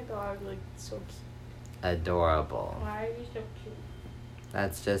is my dog, like, so cute? Adorable. Why are you so cute?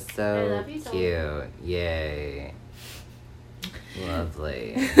 That's just I so love you so cute. Yay.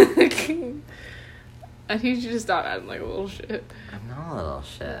 Lovely. I need you to stop acting like a little shit. I'm not a little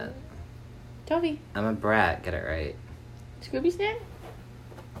shit. Toby. I'm a brat. Get it right. Scooby snack?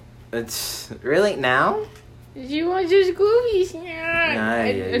 It's really now? She wants your Scooby snack.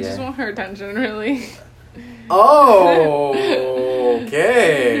 I just yeah. want her attention, really. Oh, I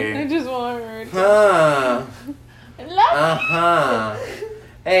okay. just want her attention. Huh. I love Uh-huh.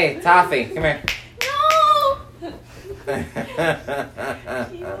 Hey, Toffee, come here. No!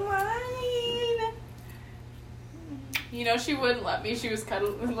 She's mine. You know, she wouldn't let me. She was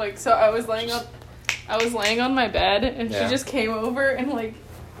cuddling, like, so I was laying on my bed, and Yeah. she just came over and, like,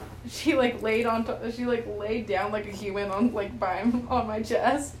 she laid down like a human on my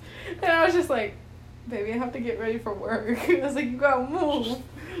chest, and I was just like, baby, I have to get ready for work. I was like, you gotta move.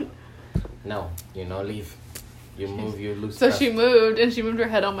 No, you no leave. You move, you lose. So stuff. she moved, and she moved her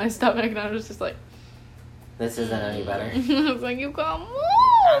head on my stomach, and I was just like, This isn't any better. I was like, you gotta move.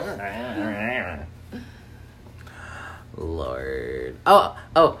 Lord. Oh,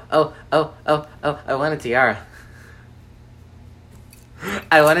 I want a tiara.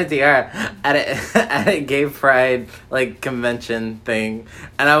 I won a tiara at a gay pride convention thing,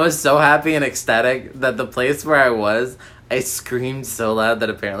 and I was so happy and ecstatic that the place where I was, I screamed so loud that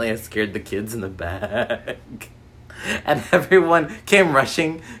apparently I scared the kids in the back, and everyone came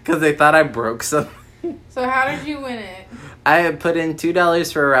rushing because they thought I broke something. So how did you win it? I had put in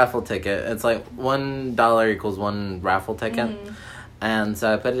 $2 for a raffle ticket. It's like $1 equals one raffle ticket. Mm-hmm. And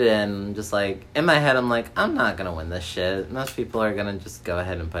so I put it in, just in my head, I'm like, I'm not going to win this shit. Most people are going to just go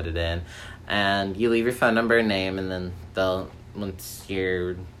ahead and put it in. And you leave your phone number and name, and then once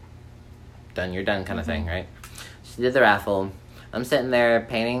you're done, you're done kind of thing, right? She did the raffle. I'm sitting there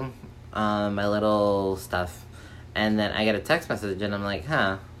painting my little stuff. And then I get a text message, and I'm like,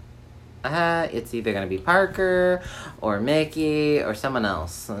 it's either going to be Parker or Mickey or someone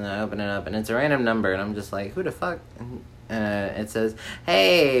else. And I open it up, and it's a random number, and I'm just like, who the fuck? It says,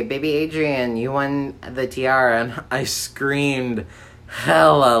 hey, baby Adrian, you won the tiara. And I screamed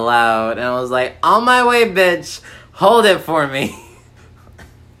hella loud. And I was like, on my way, bitch. Hold it for me.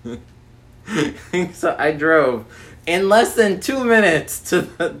 So I drove in less than 2 minutes to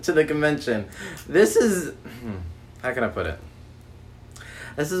the convention. This is, how can I put it?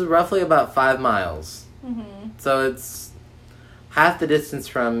 This is roughly about 5 miles. Mm-hmm. So it's half the distance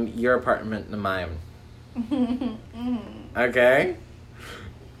from your apartment to mine. Mm-hmm. Okay?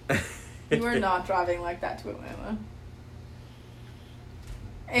 You are not driving like that to Atlanta.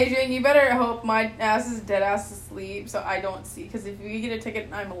 Adrian, you better hope my ass is dead ass asleep so I don't see. Because if you get a ticket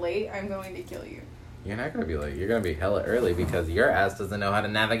and I'm late, I'm going to kill you. You're not going to be late. You're going to be hella early because your ass doesn't know how to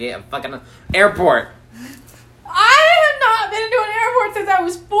navigate a fucking airport. I have not been into an airport since I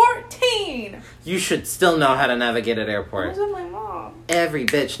was 14. You should still know how to navigate an I airport. was with my mom. Every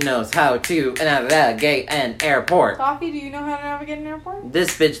bitch knows how to navigate an airport. Toffee, do you know how to navigate an airport?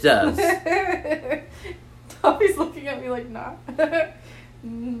 This bitch does. Toffee's looking at me like, nah.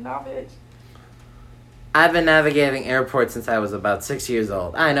 Nah, bitch. I've been navigating airports since I was about 6 years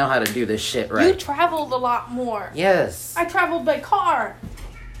old. I know how to do this shit You right. traveled a lot more. Yes. I traveled by car.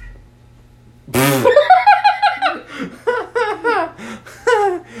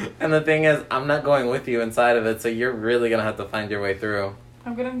 And the thing is, I'm not going with you inside of it, so you're really gonna have to find your way through.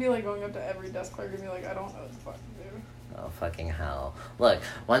 I'm gonna be going up to every desk clerk and be like, I don't know what the fuck to do. Oh, fucking hell. Look,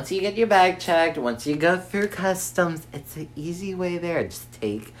 once you get your bag checked, once you go through customs, it's an easy way there. Just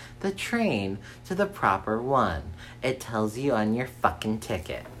take the train to the proper one. It tells you on your fucking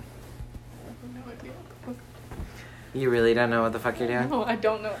ticket. I have no idea what the fuck. You really don't know what the fuck you're doing? No, I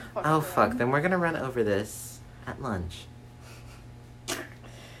don't know what the fuck Oh, I'm fuck. doing. Then we're gonna run over this at lunch.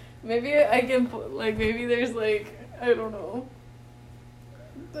 Maybe I can, maybe there's I don't know.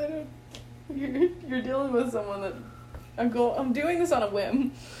 You're dealing with someone that I'm doing this on a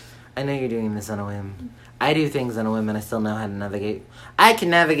whim. I know you're doing this on a whim. I do things on a whim and I still know how to navigate. I can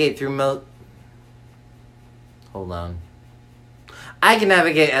navigate through Hold on. I can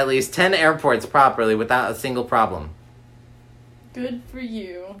navigate at least 10 airports properly without a single problem. Good for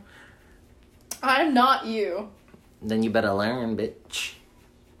you. I'm not you. Then you better learn, bitch.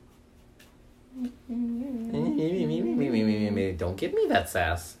 Don't give me that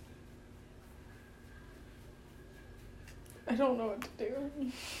sass. I don't know what to do.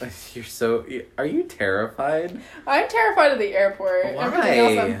 Are you terrified? I'm terrified of the airport. Why? Everything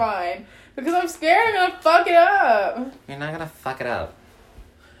else I'm fine. Because I'm scared I'm gonna fuck it up. You're not gonna fuck it up.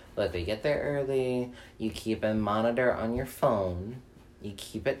 Look, you get there early, you keep a monitor on your phone, you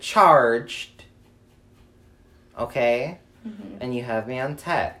keep it charged, okay? Mm-hmm. And you have me on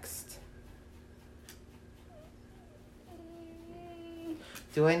text.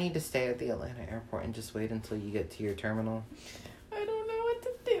 Do I need to stay at the Atlanta airport and just wait until you get to your terminal? I don't know what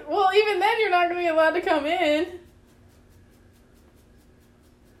to do. Well, even then you're not gonna be allowed to come in.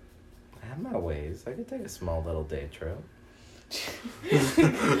 I have my ways. I could take a small little day trip.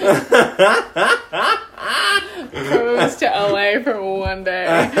 Cruise to LA for one day.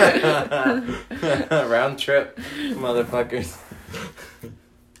 Round trip, motherfuckers.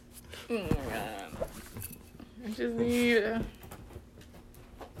 Oh my god. I just need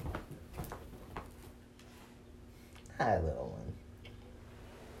Hi, little one.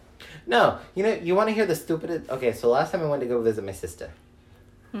 No, you want to hear the stupidest... Okay, so last time I went to go visit my sister.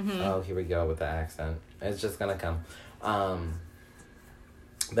 Mm-hmm. Oh, here we go with the accent. It's just gonna come.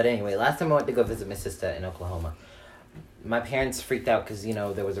 But anyway, last time I went to go visit my sister in Oklahoma, my parents freaked out because,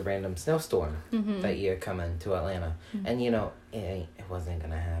 there was a random snowstorm that year coming to Atlanta. Mm-hmm. And, it wasn't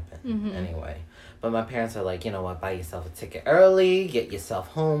going to happen anyway. But my parents are like, you know what, buy yourself a ticket early, get yourself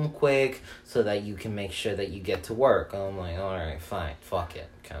home quick so that you can make sure that you get to work. I'm like, all right, fine, fuck it,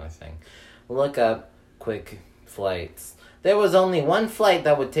 kind of thing. Look up quick flights. There was only one flight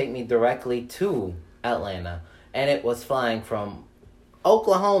that would take me directly to Atlanta, and it was flying from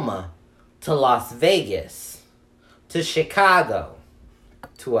Oklahoma to Las Vegas to Chicago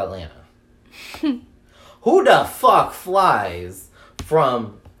to Atlanta. Who the fuck flies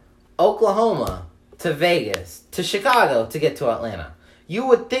from Oklahoma to Vegas to Chicago to get to Atlanta? You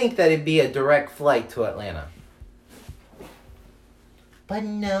would think that it'd be a direct flight to Atlanta. But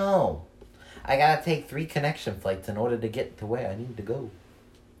no. I gotta take 3 connection flights in order to get to where I need to go.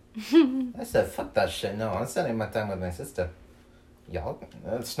 I said, fuck that shit. No, I'm spending my time with my sister. Y'all,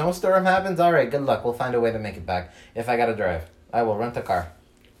 a snowstorm happens? Alright, good luck. We'll find a way to make it back. If I gotta drive, I will rent a car.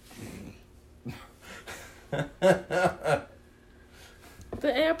 The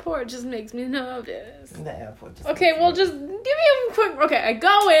airport just makes me nervous. The airport just Okay, well, just give me a quick... Okay, I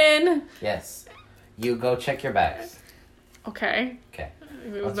go in. Yes. You go check your bags. Okay. Okay.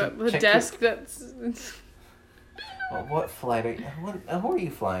 The desk that's... Well, what flight are you... who are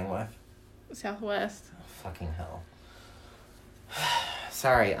you flying with? Southwest. Oh, fucking hell.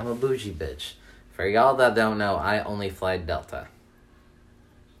 Sorry, I'm a bougie bitch. For y'all that don't know, I only fly Delta.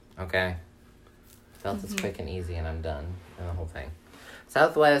 Okay? Delta's quick and easy and I'm done. And the whole thing.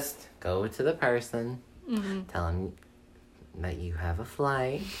 Southwest, go to the person. Tell them that you have a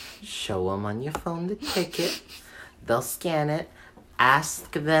flight. Show them on your phone the ticket. They'll scan it.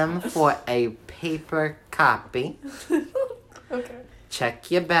 Ask them for a paper copy. Okay.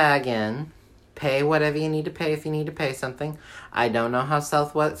 Check your bag in. Pay whatever you need to pay if you need to pay something. I don't know how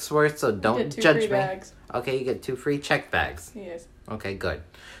Southwest works, so don't judge me. Bags. Okay, you get 2 free checked bags. Yes. Okay, good.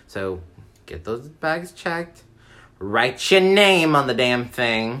 So, get those bags checked. Write your name on the damn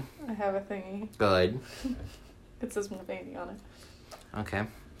thing. I have a thingy. Good. It says Mulvaney on it. Okay.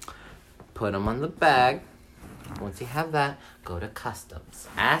 Put them on the bag. Once you have that, go to customs.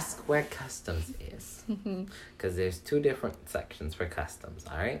 Ask where customs is. Because there's 2 different sections for customs,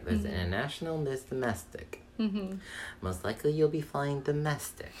 alright? There's international and there's domestic. Most likely you'll be flying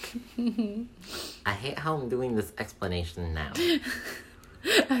domestic. I hate how I'm doing this explanation now.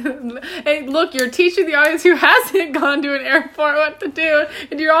 Hey, look, you're teaching the audience who hasn't gone to an airport what to do,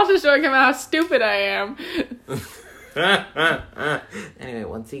 and you're also showing him how stupid I am. Anyway,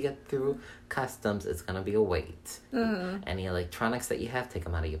 once you get through customs, it's gonna be a wait. Any electronics that you have, take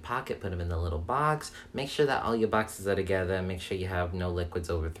them out of your pocket, put them in the little box. Make sure that all your boxes are together. Make sure you have no liquids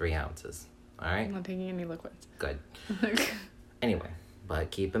over 3 ounces. All right? I'm not taking any liquids. Good. Anyway, but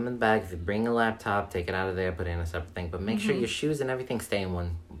keep them in the bag. If you bring a laptop, take it out of there, put it in a separate thing. But make sure your shoes and everything stay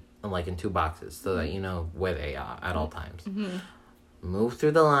in 2 boxes so that you know where they are at all times. Move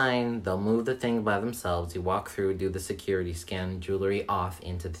through the line. They'll move the thing by themselves. You walk through, do the security scan, jewelry off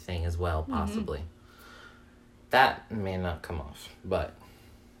into the thing as well, possibly. That may not come off, but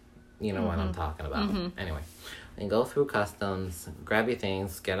you know what I'm talking about. Anyway, and go through customs, grab your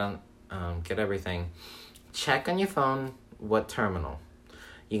things, get everything. Check on your phone what terminal.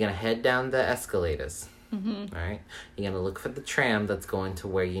 You're going to head down the escalators. All right? You're going to look for the tram that's going to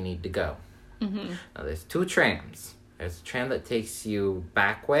where you need to go. Now, there's 2 trams. There's a tram that takes you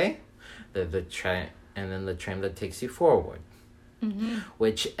back way, and then the tram that takes you forward.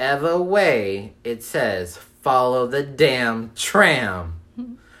 Whichever way it says, follow the damn tram.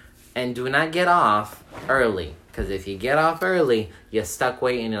 And do not get off early. Because if you get off early, you're stuck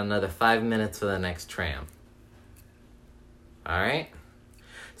waiting another 5 minutes for the next tram. Alright?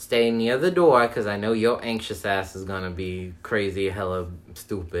 Stay near the door, because I know your anxious ass is going to be crazy, hella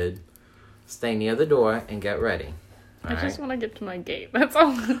stupid. Stay near the door and get ready. I just want to get to my gate. That's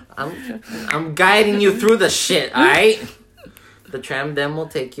all. I'm guiding you through the shit, alright? The tram then will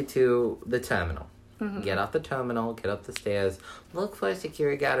take you to the terminal. Get off the terminal, get up the stairs, look for a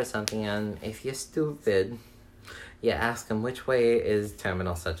security guard or something, and if you're stupid, you ask them which way is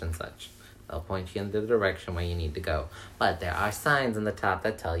terminal such and such. They'll point you in the direction where you need to go. But there are signs on the top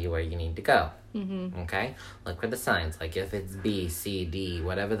that tell you where you need to go. Okay? Look for the signs, like if it's B, C, D,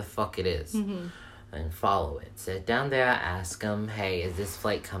 whatever the fuck it is. And follow it. Sit down there, ask them, hey, is this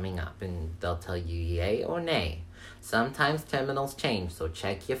flight coming up? And they'll tell you yay or nay. Sometimes terminals change, so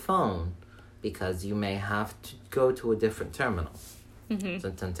check your phone, because you may have to go to a different terminal.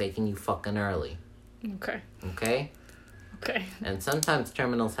 Since I'm taking you fucking early. Okay. Okay? Okay. And sometimes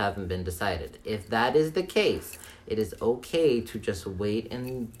terminals haven't been decided. If that is the case, it is okay to just wait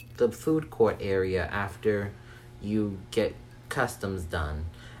in the food court area after you get customs done.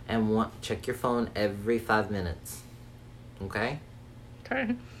 And check your phone every 5 minutes. Okay?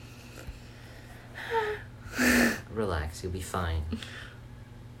 Okay. Relax, you'll be fine.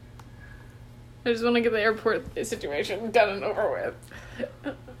 I just want to get the airport situation done and over with.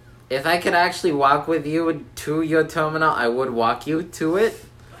 If I could actually walk with you to your terminal, I would walk you to it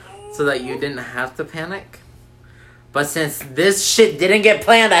so that you didn't have to panic. But since this shit didn't get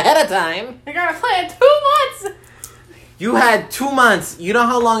planned ahead of time... I gotta plan 2 months! You had 2 months. You know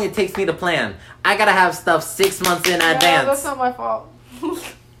how long it takes me to plan. I gotta have stuff 6 months in advance. That's not my fault.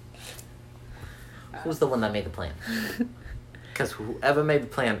 Who's the one that made the plan? Because whoever made the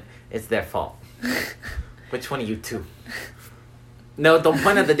plan, it's their fault. Which one of you two? No, don't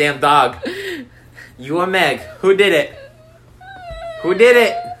point at the damn dog. You or Meg? Who did it? Who did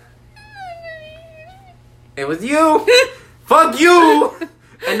it? It was you. Fuck you.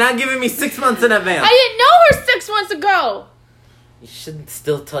 And not giving me 6 months in advance. I didn't know her 6 months ago. You should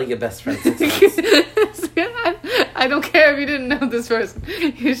still tell your best friend 6 months. I don't care if you didn't know this person.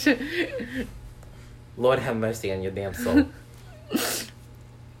 You should. Lord have mercy on your damn soul.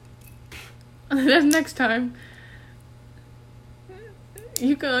 Next time,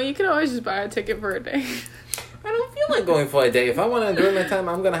 you can always just buy a ticket for a day. I don't feel like going for a day. If I want to enjoy my time,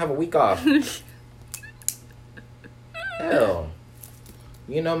 I'm gonna have a week off. Hell,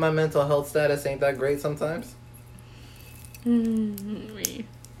 you know my mental health status ain't that great sometimes. Me.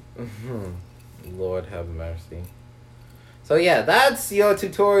 Lord have mercy. So yeah, that's your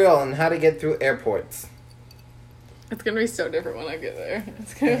tutorial on how to get through airports. It's gonna be so different when I get there.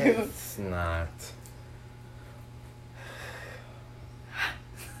 It's gonna be. It's not.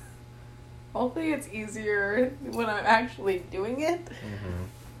 Hopefully, it's easier when I'm actually doing it.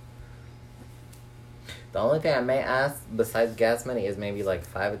 The only thing I may ask besides gas money is maybe like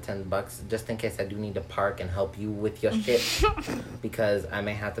 $5 or $10, just in case I do need to park and help you with your shit, because I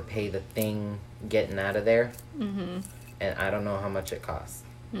may have to pay the thing getting out of there, and I don't know how much it costs,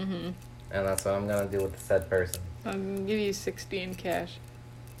 and that's what I'm gonna do with the said person. I'll give you 60 in cash.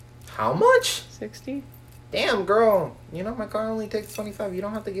 How much? 60? Damn, girl. You know my car only takes 25. You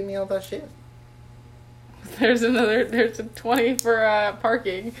don't have to give me all that shit. There's a 20 for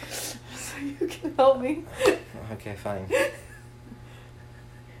parking. So you can help me. Okay, fine.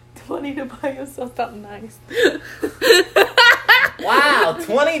 20 to buy yourself something nice. Wow,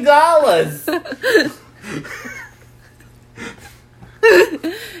 $20.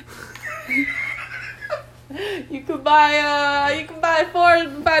 You can buy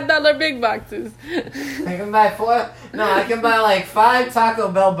 $4 $5 big boxes. I can buy 4. No, I can buy like 5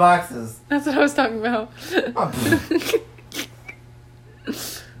 Taco Bell boxes. That's what I was talking about. Oh.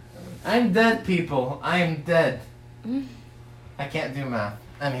 I'm dead, people. I am dead. I can't do math.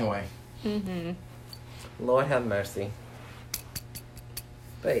 Anyway. Lord have mercy.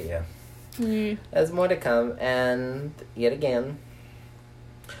 But yeah. There's more to come, and yet again,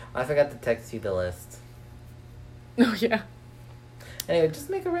 I forgot to text you the list. Oh, yeah. Anyway, just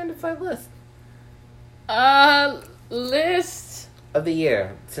make a random 5 list. List of the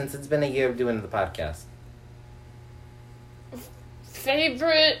year, since it's been a year of doing the podcast.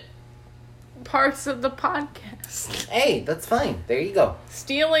 Favorite parts of the podcast. Hey, that's fine. There you go.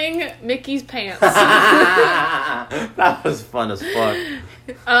 Stealing Mickey's pants. That was fun as fuck.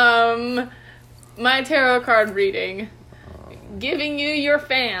 My tarot card reading. Giving you your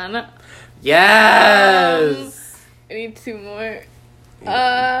fan. Yes! I need 2 more.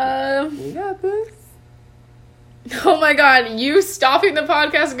 You got this. Oh my god, you stopping the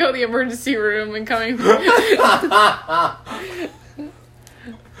podcast to go to the emergency room and coming. That's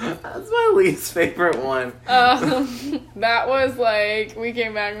my least favorite one. That was like, we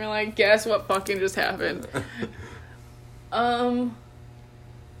came back and we're like, guess what fucking just happened?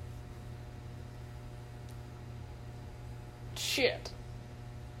 Shit.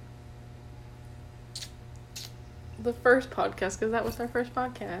 The first podcast, because that was our first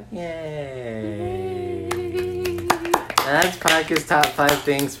podcast. Yay. That's Parker's top 5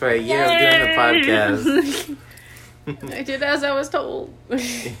 things for a year of doing the podcast. I did as I was told.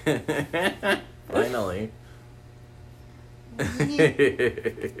 Finally.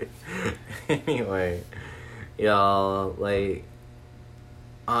 Anyway, y'all, like,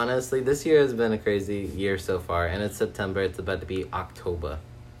 honestly, this year has been a crazy year so far, and it's September. It's about to be October.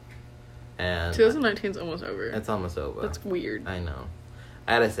 And 2019 is almost over. It's almost over. That's weird. I know.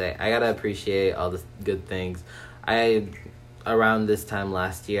 I gotta say, I gotta appreciate all the good things. Around this time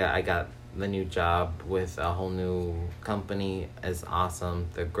last year, I got the new job with a whole new company. It's awesome.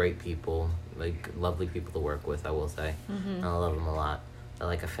 They're great people, like lovely people to work with, I will say. Mm-hmm. And I love them a lot. They're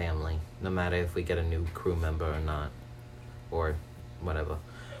like a family, no matter if we get a new crew member or not, or whatever.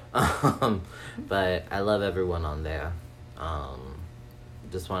 But I love everyone on there.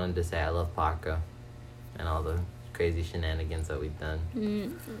 Just wanted to say I love Parker and all the crazy shenanigans that we've done.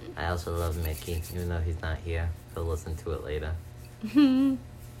 Mm-hmm. I also love Mickey, even though he's not here. He'll listen to it later. I'm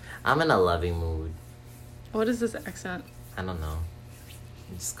in a loving mood. What is this accent? I don't know.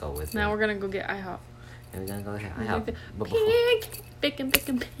 Just go with it. Now we're gonna go get IHOP. And we're gonna go get IHOP. Bacon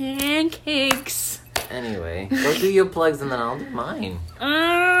pancakes. Anyway, go do your plugs and then I'll do mine.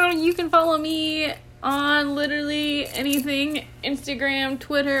 You can follow me on literally anything. Instagram,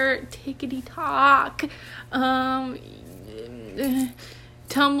 Twitter, Tickety Talk,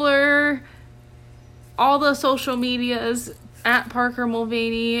 Tumblr, all the social medias at Parker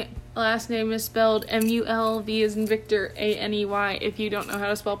Mulvaney. Last name is spelled M-U-L-V as in Victor, A-N-E-Y. If you don't know how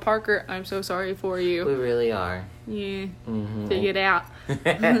to spell Parker, I'm so sorry for you. We really are. Yeah. Mm-hmm. Figure it out.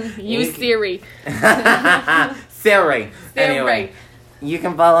 Use Siri. Siri. Anyway, you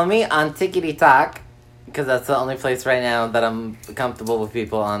can follow me on Tickety Talk, because that's the only place right now that I'm comfortable with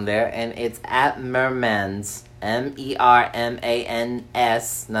people on there. And it's at Mermans, M-E-R-M-A-N-S,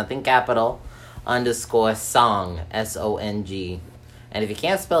 nothing capital, _song, S-O-N-G. And if you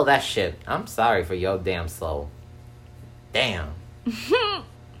can't spell that shit, I'm sorry for your damn soul. Damn.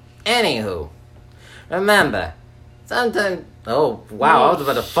 Anywho, remember, sometimes... Oh, wow, I was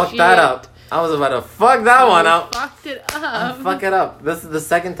about to fuck that up. I was about to fuck that one up. Fucked it up. Fuck it up. This is the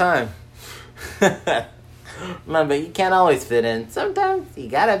second time. Remember, you can't always fit in. Sometimes you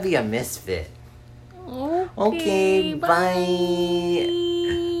gotta be a misfit. Okay, bye.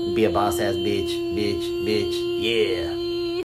 Be a boss ass bitch. Yeah.